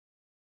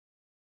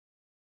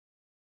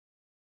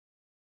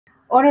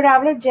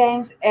Honorable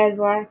James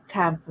Edward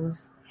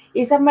Campos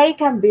is an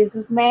American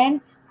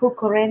businessman who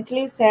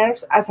currently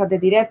serves as the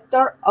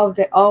director of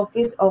the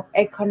Office of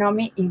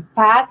Economic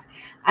Impact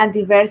and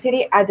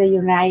Diversity at the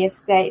United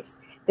States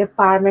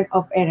Department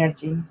of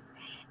Energy.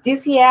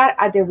 This year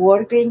at the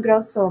World Green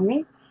Growth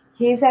Summit,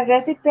 he is a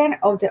recipient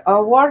of the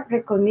award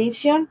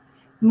recognition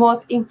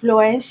Most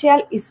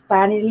Influential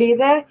Hispanic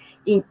Leader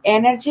in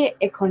Energy,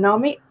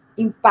 Economic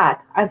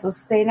Impact, and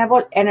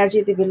Sustainable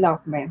Energy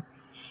Development.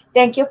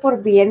 Thank you for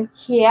being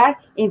here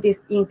in this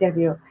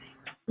interview.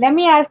 Let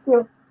me ask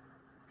you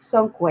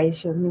some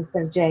questions,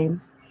 Mr.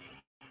 James.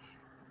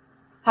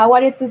 How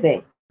are you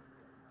today?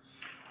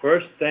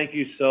 First, thank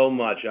you so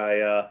much.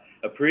 I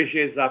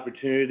appreciate this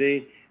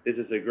opportunity. This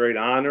is a great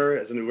honor.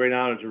 It's a great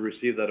honor to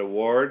receive that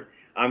award.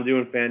 I'm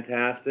doing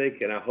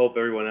fantastic, and I hope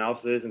everyone else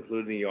is,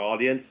 including the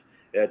audience.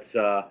 It's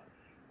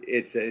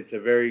a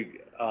very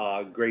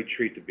great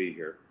treat to be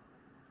here.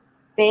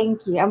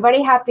 Thank you. I'm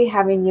very happy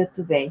having you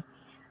today.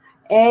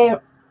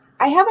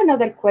 I have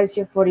another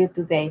question for you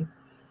today.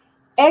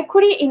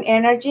 Equity in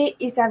Energy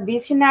is a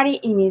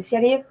visionary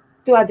initiative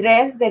to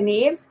address the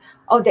needs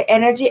of the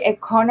energy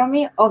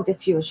economy of the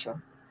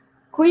future.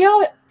 Could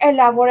you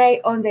elaborate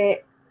on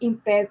the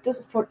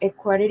impetus for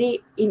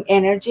equity in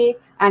energy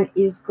and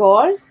its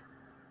goals?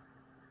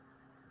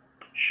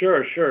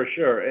 Sure.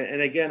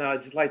 And again,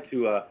 I'd just like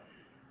to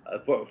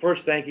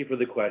first thank you for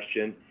the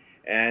question.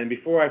 And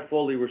before I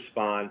fully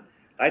respond,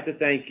 I'd like to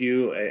thank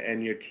you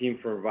and your team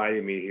for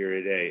inviting me here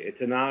today. It's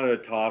an honor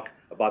to talk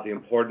about the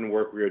important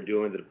work we are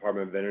doing in the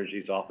Department of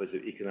Energy's Office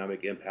of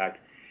Economic Impact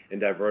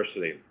and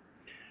Diversity.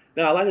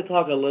 Now, I'd like to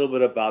talk a little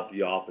bit about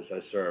the office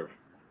I serve.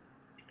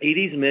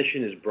 ED's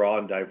mission is broad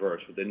and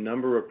diverse, with a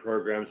number of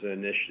programs and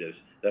initiatives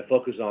that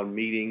focus on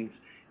meeting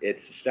its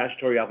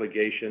statutory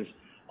obligations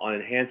on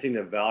enhancing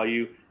the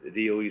value of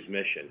the DOE's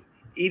mission.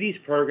 ED's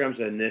programs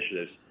and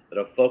initiatives that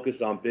are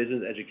focused on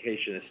business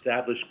education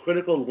establish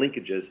critical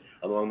linkages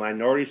among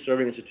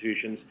minority-serving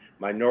institutions,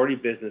 minority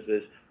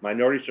businesses,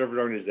 minority-serving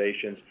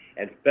organizations,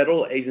 and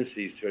federal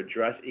agencies to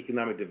address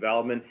economic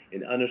development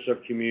in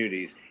underserved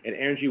communities and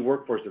energy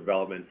workforce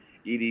development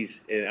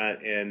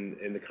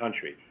in the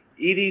country.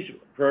 ED's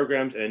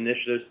programs and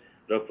initiatives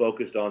that are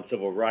focused on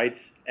civil rights,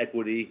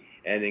 equity,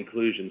 and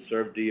inclusion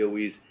serve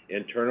DOE's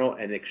internal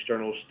and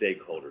external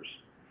stakeholders.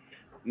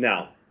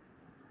 Now,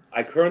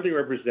 I currently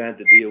represent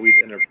the DOE's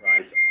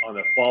enterprise on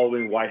the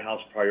following White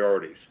House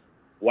priorities: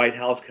 White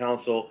House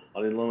Council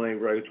on Eliminating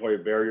Regulatory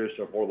Barriers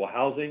to Affordable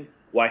Housing,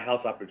 White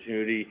House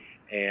Opportunity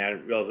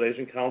and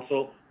Realization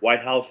Council, White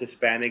House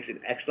Hispanics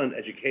in Excellent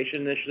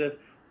Education Initiative,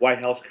 White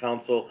House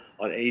Council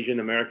on Asian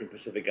American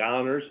Pacific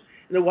Islanders,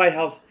 and the White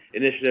House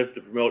Initiative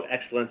to Promote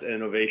Excellence and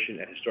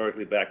Innovation at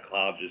Historically Black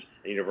Colleges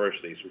and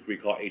Universities, which we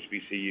call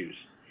HBCUs.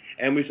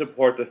 And we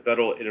support the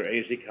Federal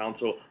Interagency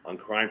Council on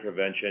Crime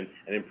Prevention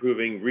and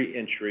Improving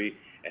Reentry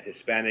and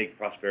Hispanic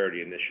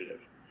Prosperity Initiative.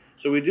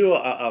 So we do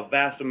a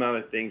vast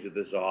amount of things at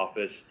this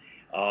office.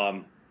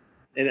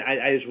 And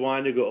I just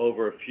wanted to go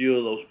over a few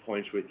of those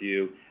points with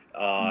you,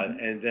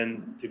 and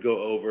then to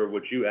go over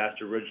what you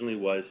asked originally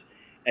was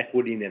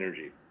equity in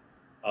energy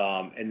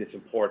and its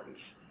importance.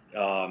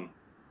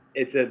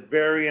 It's a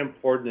very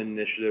important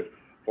initiative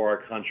for our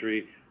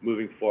country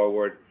moving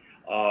forward.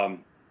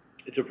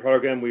 It's a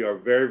program we are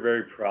very,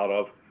 very proud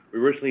of. We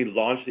recently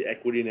launched the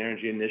Equity in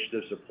Energy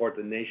Initiative to support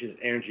the nation's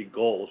energy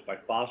goals by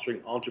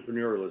fostering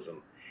entrepreneurialism,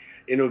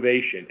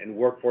 innovation, and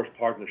workforce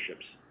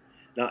partnerships.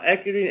 Now,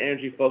 equity in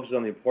energy focuses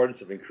on the importance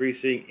of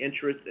increasing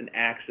interest and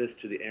access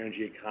to the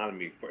energy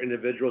economy for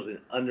individuals in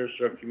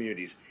underserved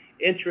communities.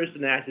 Interest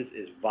and access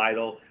is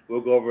vital. We'll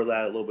go over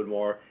that a little bit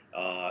more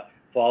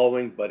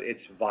following, but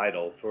it's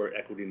vital for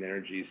equity in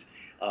energy's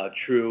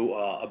true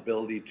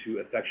ability to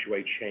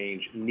effectuate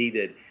change,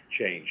 needed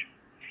change.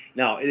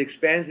 Now, it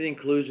expands the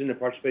inclusion and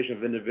participation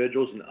of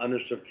individuals in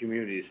underserved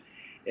communities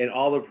in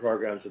all the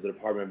programs of the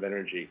Department of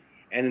Energy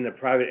and in the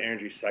private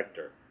energy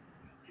sector,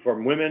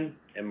 from women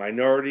and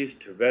minorities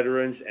to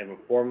veterans and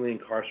formerly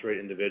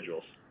incarcerated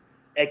individuals.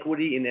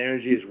 Equity in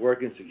energy is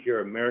working to secure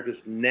America's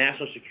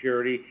national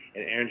security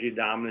and energy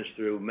dominance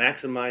through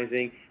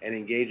maximizing and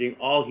engaging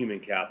all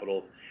human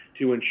capital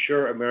to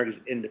ensure America's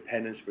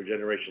independence for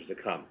generations to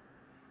come.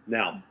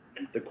 Now,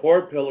 the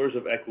core pillars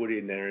of equity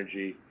in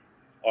energy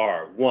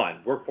are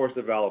 1, workforce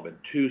development,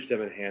 2,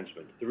 STEM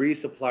enhancement,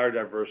 3, supplier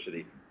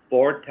diversity,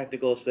 4,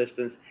 technical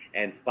assistance,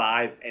 and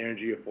 5,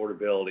 energy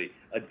affordability.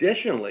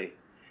 Additionally,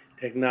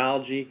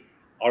 technology,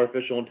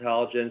 artificial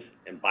intelligence,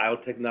 and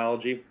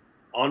biotechnology,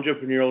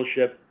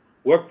 entrepreneurship,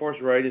 workforce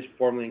readiness for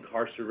formerly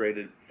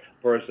incarcerated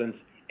persons,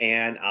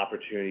 and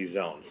opportunity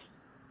zones.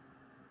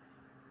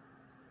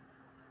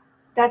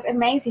 That's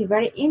amazing,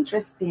 very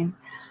interesting.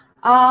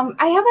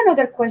 I have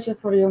another question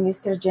for you,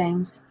 Mr.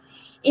 James.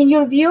 In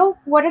your view,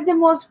 what are the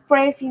most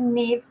pressing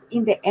needs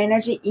in the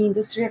energy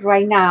industry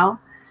right now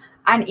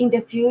and in the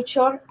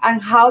future,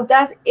 and how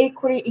does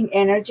equity in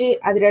energy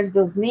address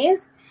those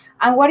needs,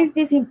 and what is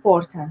this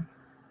important?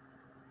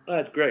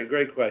 That's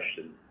great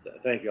question.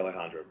 Thank you,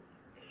 Alejandro.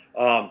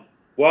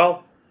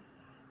 Well,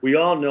 We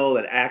all know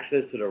that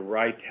access to the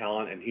right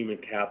talent and human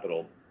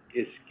capital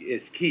is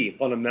key,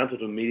 fundamental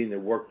to meeting the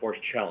workforce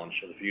challenge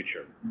of the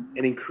future.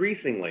 And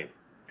increasingly,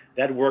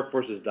 that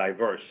workforce is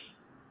diverse,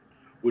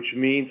 which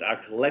means our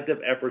collective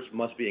efforts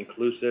must be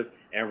inclusive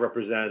and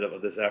representative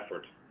of this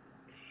effort.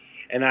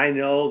 And I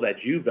know that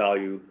you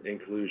value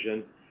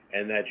inclusion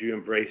and that you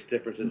embrace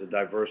differences and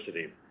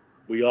diversity.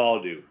 We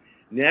all do.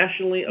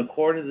 Nationally,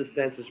 according to the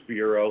Census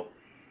Bureau,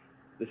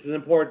 this is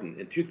important.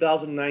 In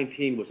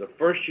 2019 was the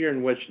first year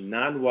in which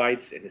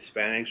non-whites and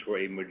Hispanics were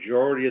a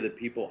majority of the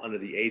people under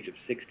the age of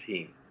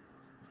 16.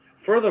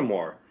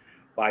 Furthermore,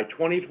 by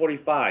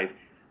 2045,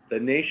 the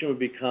nation would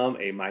become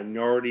a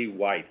minority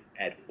white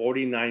at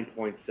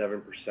 49.7%,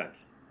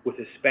 with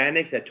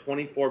Hispanics at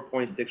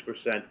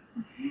 24.6%,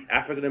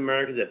 African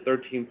Americans at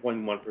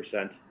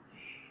 13.1%,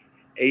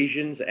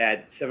 Asians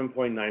at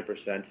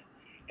 7.9%,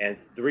 and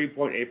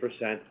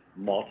 3.8%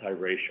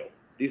 multiracial.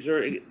 These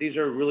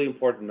are really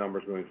important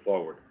numbers moving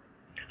forward.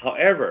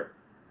 However,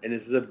 and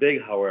this is a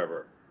big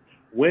however,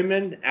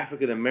 women,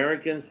 African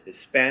Americans,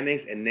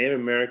 Hispanics, and Native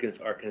Americans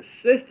are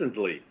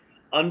consistently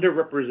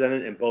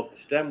underrepresented in both the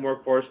STEM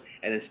workforce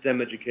and in STEM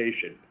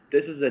education.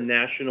 This is a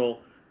national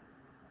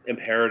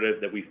imperative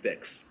that we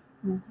fix.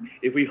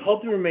 If we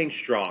hope to remain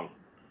strong,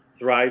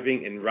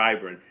 thriving, and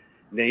vibrant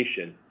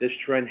nation, this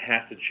trend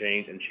has to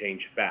change and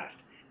change fast.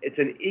 It's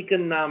an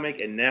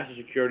economic and national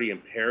security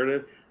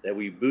imperative that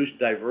we boost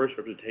diverse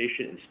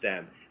representation in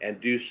STEM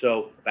and do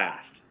so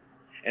fast.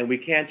 And we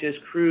can't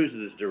just cruise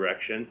in this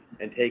direction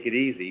and take it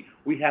easy.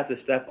 We have to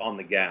step on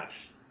the gas.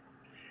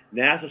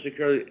 National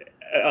security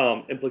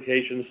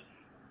implications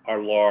are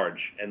large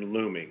and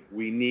looming.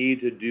 We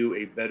need to do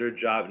a better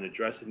job in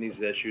addressing these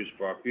issues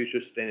for our future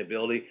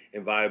sustainability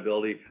and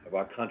viability of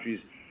our country's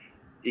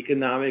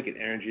economic and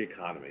energy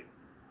economy.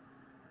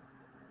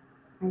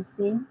 I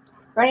see.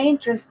 Very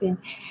interesting.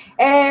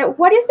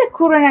 What is the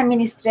current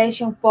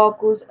administration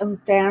focus in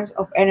terms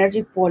of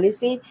energy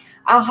policy,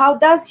 and how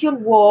does your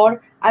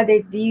work at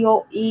the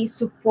DOE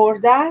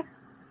support that?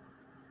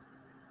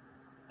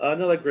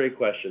 Another great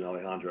question,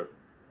 Alejandra.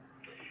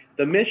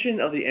 The mission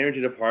of the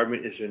Energy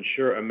Department is to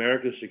ensure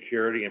America's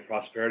security and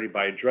prosperity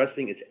by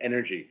addressing its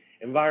energy,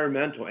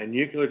 environmental, and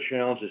nuclear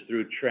challenges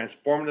through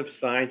transformative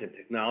science and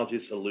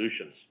technology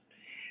solutions.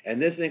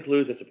 And this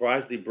includes a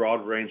surprisingly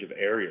broad range of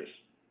areas.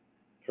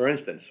 For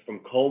instance, from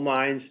coal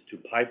mines to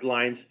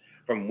pipelines,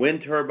 from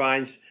wind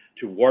turbines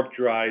to warp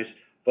drives,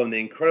 from the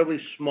incredibly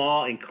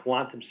small in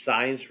quantum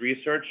science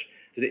research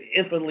to the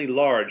infinitely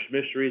large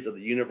mysteries of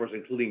the universe,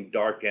 including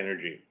dark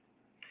energy.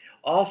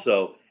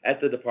 Also, at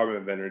the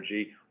Department of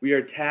Energy, we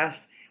are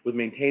tasked with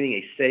maintaining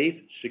a safe,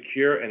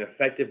 secure, and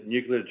effective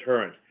nuclear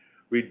deterrent,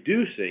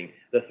 reducing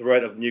the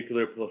threat of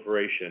nuclear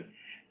proliferation,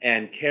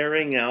 and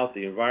carrying out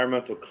the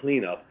environmental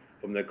cleanup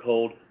from the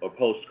Cold or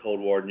post-Cold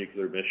War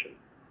nuclear mission.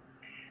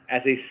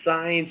 As a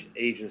science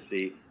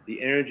agency,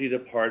 the Energy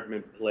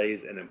Department plays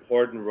an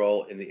important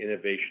role in the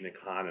innovation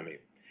economy.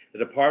 The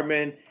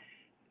department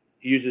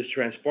uses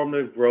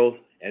transformative growth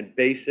and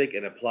basic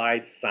and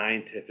applied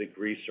scientific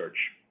research,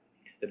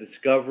 the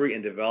discovery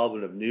and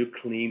development of new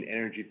clean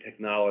energy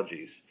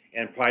technologies,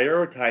 and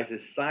prioritizes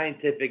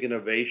scientific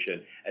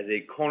innovation as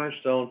a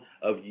cornerstone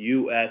of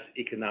U.S.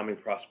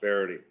 economic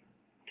prosperity.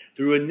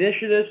 Through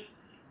initiatives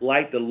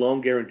like the Loan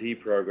Guarantee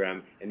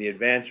Program and the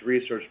Advanced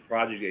Research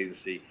Project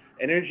Agency,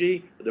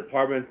 the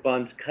department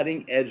funds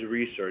cutting-edge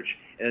research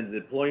and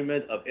the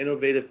deployment of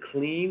innovative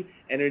clean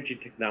energy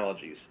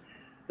technologies.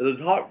 The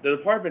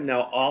department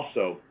now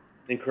also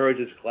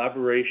encourages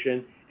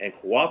collaboration and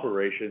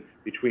cooperation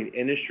between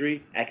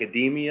industry,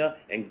 academia,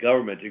 and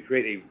government to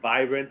create a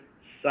vibrant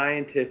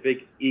scientific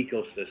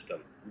ecosystem.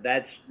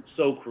 That's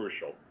so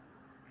crucial.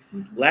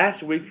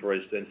 Last week, for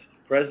instance,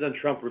 President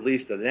Trump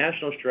released a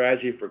national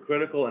strategy for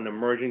critical and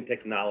emerging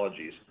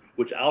technologies,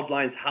 which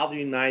outlines how the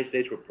United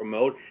States will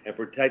promote and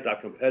protect our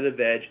competitive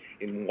edge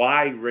in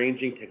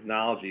wide-ranging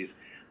technologies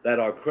that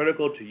are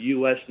critical to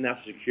U.S.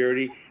 national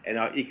security and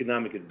our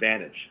economic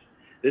advantage.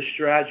 This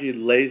strategy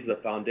lays the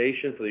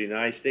foundation for the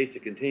United States to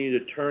continue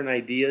to turn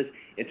ideas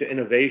into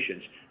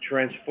innovations,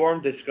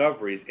 transform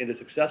discoveries into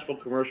successful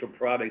commercial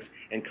products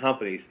and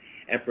companies,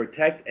 and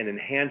protect and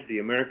enhance the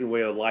American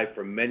way of life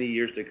for many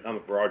years to come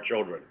for our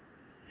children.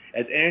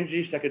 As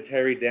Energy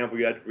Secretary Dan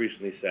Brouillette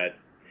recently said,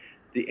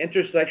 the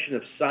intersection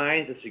of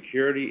science and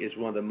security is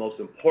one of the most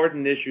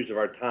important issues of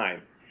our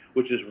time,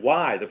 which is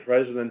why the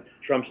President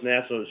Trump's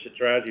national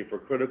strategy for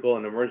critical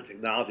and emerging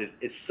technologies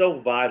is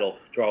so vital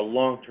to our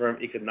long-term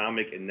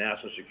economic and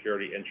national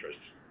security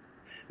interests.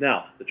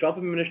 Now, the Trump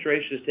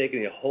administration is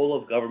taking a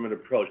whole-of-government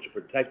approach to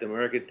protect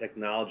American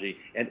technology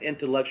and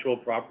intellectual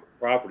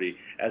property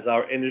as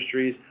our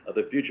industries of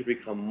the future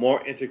become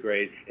more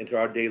integrated into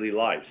our daily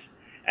lives.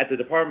 At the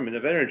Department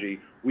of Energy,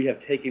 we have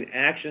taken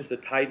actions to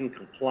tighten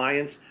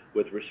compliance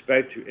with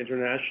respect to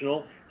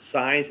international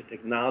science and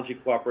technology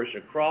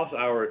cooperation across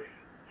our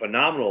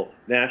phenomenal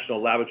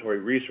National Laboratory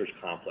Research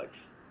Complex,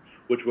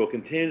 which will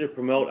continue to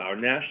promote our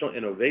national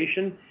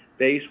innovation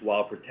base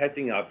while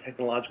protecting our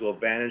technological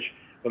advantage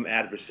from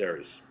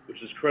adversaries,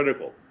 which is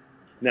critical.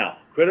 Now,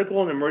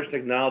 critical and emerging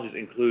technologies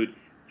include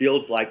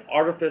fields like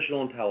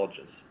artificial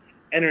intelligence,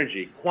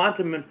 energy,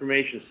 quantum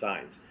information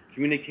science,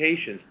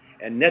 communications,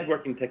 and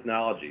networking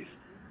technologies,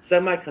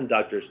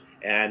 semiconductors,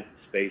 and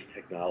space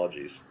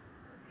technologies.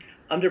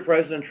 Under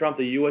President Trump,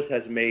 the U.S.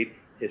 has made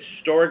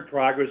historic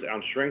progress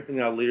on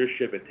strengthening our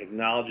leadership in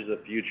technologies of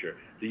the future.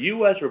 The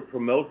U.S. will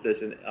promote this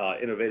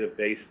innovative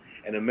base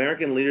and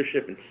American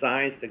leadership in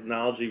science,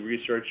 technology,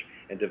 research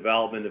and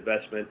development,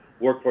 investment,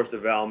 workforce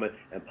development,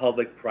 and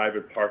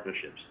public-private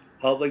partnerships.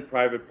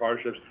 Public-private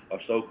partnerships are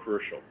so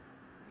crucial.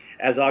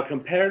 As our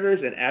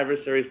competitors and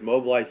adversaries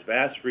mobilize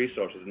vast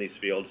resources in these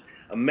fields,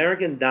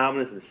 American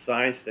dominance in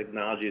science and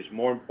technology is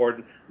more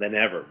important than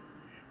ever.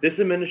 This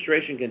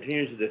administration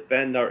continues to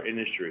defend our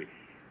industry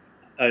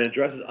and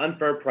addresses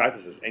unfair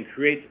practices and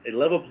creates a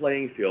level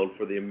playing field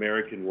for the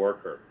American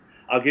worker.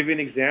 I'll give you an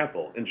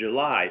example. In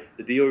July,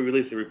 the DOE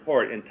released a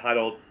report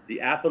entitled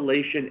The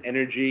Appalachian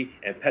Energy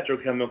and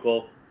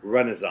Petrochemical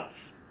Renaissance.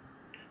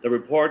 The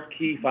report's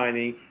key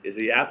finding is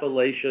the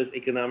Appalachia's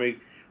economic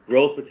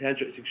growth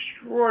potential is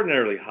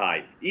extraordinarily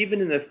high,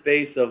 even in the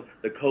face of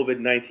the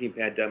COVID-19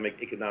 pandemic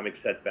economic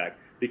setback,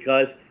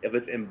 because of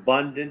its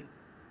abundant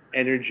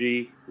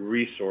energy,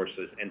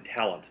 resources, and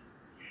talent.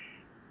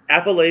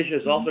 Appalachia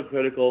is also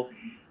critical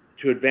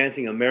to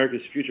advancing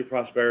America's future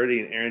prosperity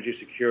and energy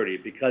security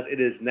because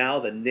it is now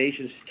the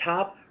nation's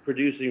top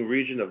producing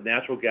region of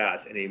natural gas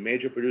and a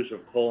major producer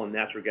of coal and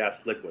natural gas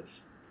liquids.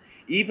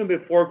 Even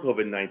before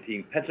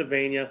COVID-19,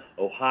 Pennsylvania,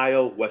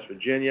 Ohio, West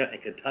Virginia,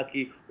 and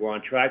Kentucky were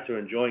on track to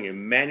enjoying a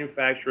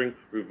manufacturing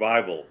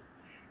revival.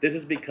 This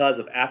is because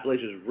of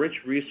Appalachia's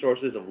rich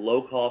resources of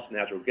low-cost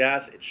natural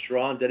gas, its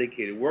strong,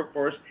 dedicated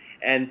workforce,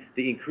 and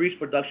the increased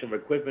production of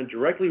equipment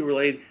directly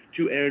related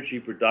to energy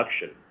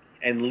production,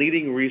 and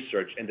leading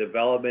research and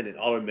development in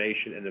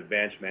automation and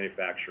advanced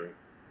manufacturing.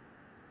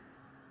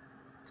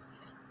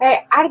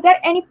 Are there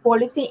any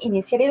policy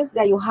initiatives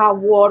that you have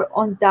worked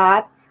on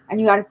that and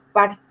you are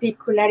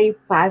particularly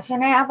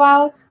passionate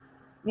about,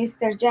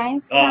 Mr.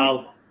 James?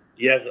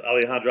 Yes,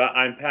 Alejandra,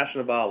 I'm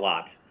passionate about a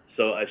lot.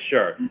 So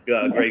sure,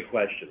 great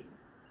question.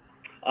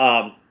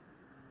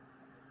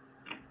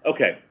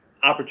 Okay,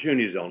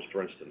 opportunity zones,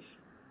 for instance.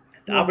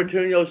 The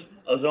Opportunity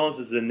Zones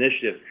is an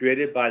initiative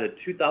created by the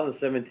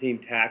 2017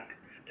 Tax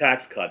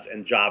Cuts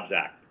and Jobs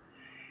Act.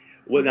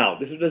 Well, now,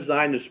 this is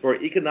designed to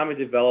support economic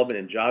development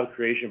and job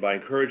creation by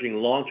encouraging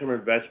long-term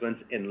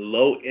investments in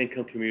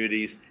low-income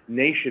communities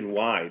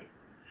nationwide.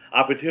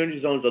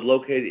 Opportunity zones are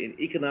located in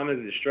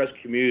economically distressed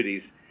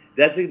communities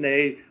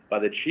designated by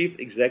the chief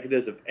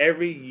executives of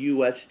every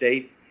U.S.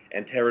 state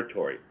and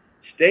territory.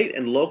 State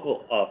and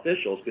local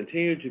officials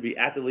continue to be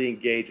actively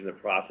engaged in the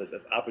process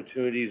as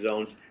opportunity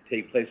zones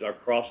take place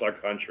across our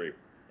country,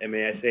 and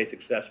may I say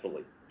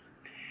successfully.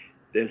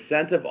 The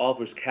incentive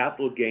offers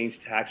capital gains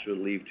tax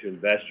relief to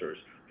investors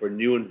for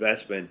new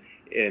investment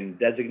in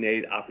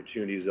designated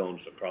opportunity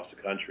zones across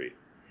the country.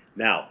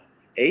 Now,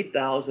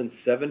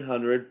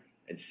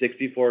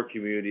 8,764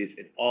 communities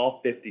in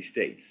all 50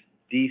 states,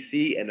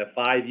 D.C. and the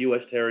 5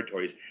 U.S.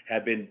 territories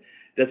have been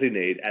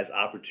designated as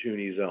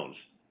opportunity zones.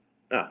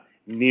 Now,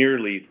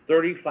 nearly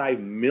 35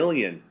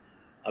 million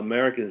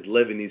Americans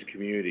live in these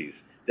communities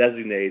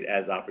designated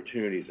as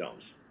opportunity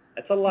zones.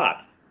 That's a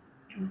lot.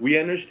 We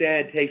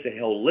understand it takes a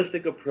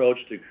holistic approach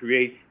to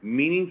create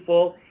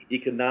meaningful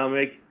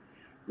economic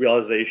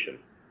realization.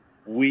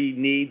 We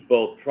need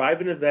both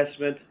private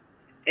investment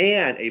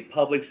and a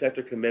public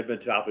sector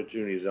commitment to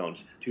opportunity zones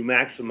to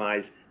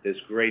maximize this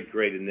great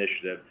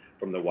initiative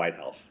from the White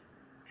House.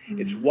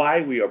 It's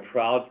why we are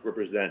proud to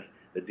represent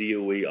the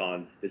DOE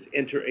on this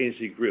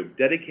interagency group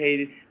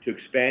dedicated to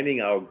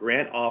expanding our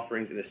grant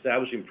offerings and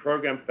establishing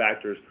program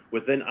factors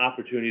within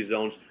opportunity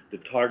zones to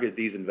target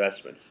these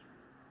investments.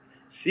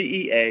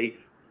 CEA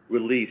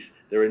released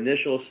their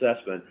initial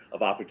assessment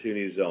of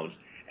opportunity zones,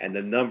 and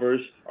the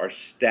numbers are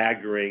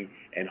staggering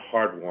and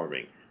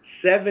heartwarming.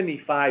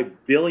 $75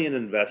 billion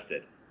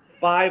invested,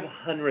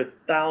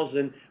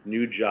 500,000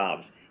 new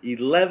jobs,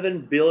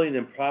 $11 billion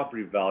in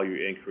property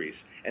value increase,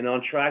 and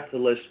on track to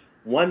list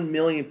 1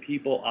 million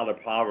people out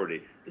of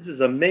poverty. This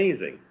is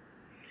amazing.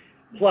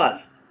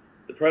 Plus,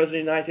 the President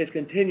of the United States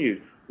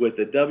continued with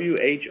the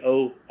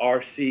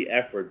WHORC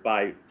effort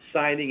by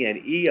signing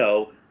an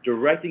EO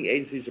directing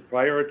agencies to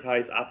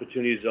prioritize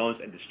opportunity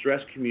zones and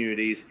distressed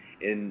communities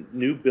in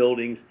new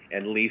buildings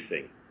and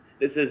leasing.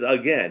 This is,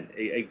 again,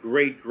 a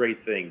great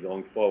thing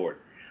going forward.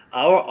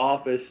 Our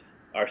office,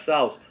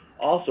 ourselves,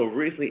 also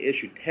recently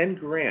issued 10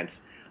 grants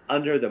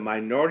under the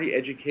Minority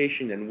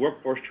Education and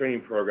Workforce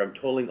Training Program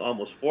totaling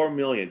almost $4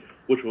 million,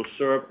 which will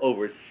serve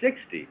over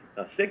 60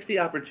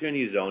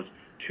 opportunity zones,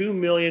 $2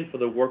 million for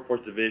the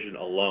Workforce Division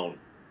alone.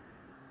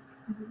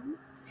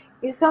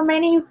 It's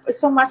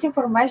so much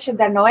information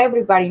that not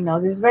everybody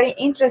knows. It's very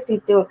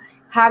interesting to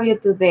have you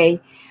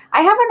today.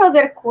 I have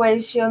another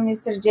question,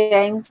 Mr.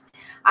 James.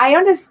 I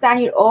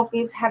understand your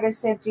office had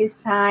recently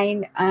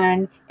signed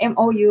an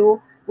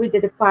MOU with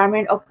the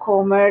Department of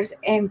Commerce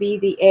and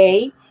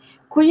BDA.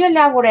 Could you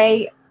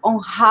elaborate on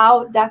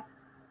how that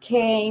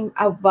came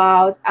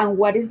about and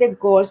what is the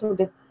goals of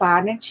the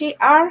partnership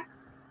are?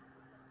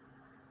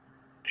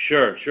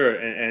 Sure, sure,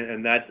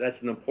 and that's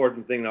an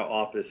important thing our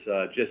office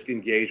just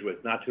engaged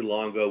with not too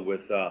long ago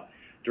with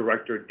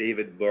Director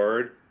David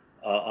Bird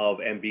of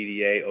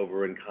MBDA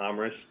over in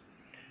Commerce.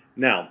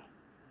 Now,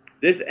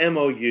 this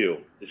MOU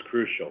is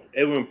crucial.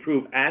 It will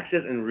improve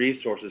access and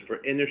resources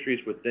for industries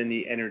within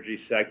the energy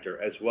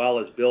sector, as well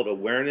as build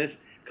awareness,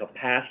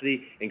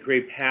 capacity, and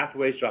create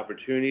pathways to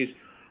opportunities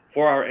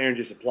for our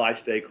energy supply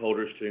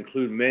stakeholders, to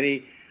include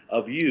many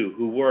of you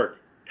who work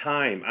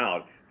time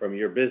out from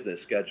your business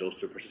schedules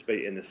to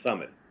participate in the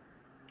summit.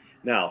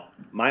 Now,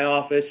 my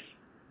office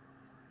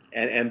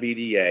and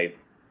MBDA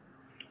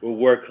will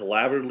work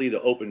collaboratively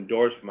to open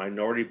doors for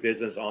minority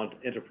business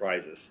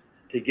enterprises.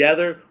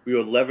 Together, we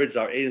will leverage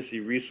our agency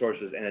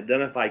resources and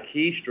identify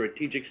key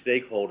strategic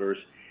stakeholders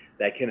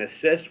that can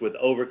assist with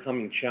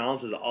overcoming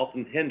challenges that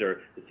often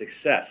hinder the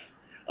success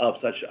of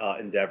such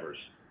endeavors.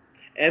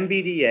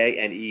 MBDA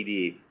and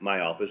ED,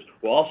 my office,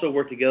 will also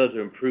work together to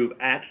improve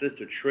access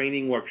to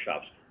training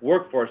workshops,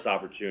 workforce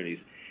opportunities,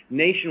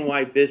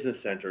 nationwide business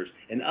centers,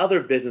 and other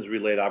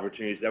business-related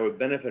opportunities that would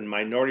benefit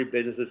minority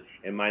businesses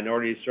and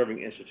minority-serving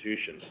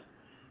institutions.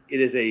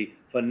 It is a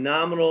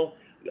phenomenal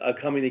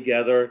coming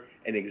together,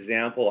 an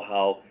example of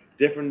how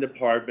different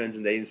departments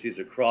and agencies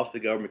across the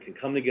government can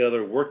come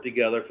together, work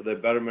together for the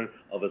betterment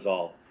of us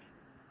all.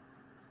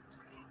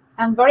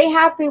 I'm very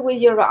happy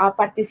with your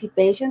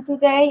participation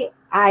today.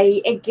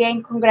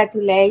 Again,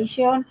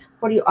 congratulations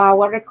for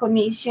our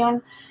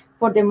recognition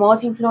for the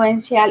most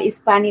influential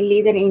Hispanic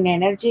leader in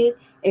energy,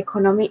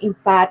 economic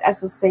impact, and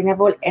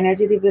sustainable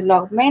energy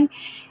development.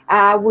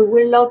 We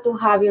would love to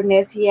have you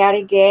next year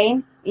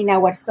again in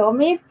our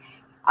summit.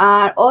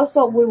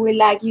 Also, we would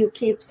like you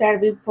keep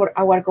serving for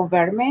our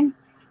government.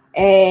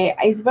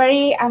 I'm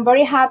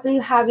very happy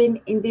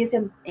having in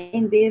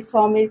this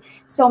summit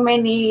so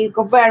many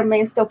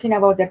governments talking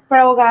about their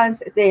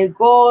programs, their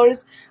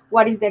goals,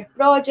 what is their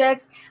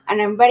projects,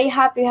 and I'm very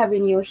happy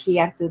having you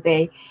here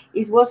today.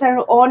 It was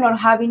an honor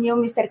having you,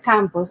 Mr.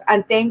 Campos,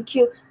 and thank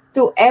you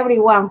to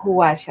everyone who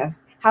watched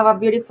us. Have a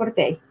beautiful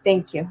day.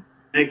 Thank you.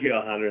 Thank you,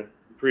 Alejandra.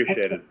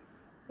 Appreciate it.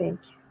 Thank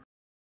you.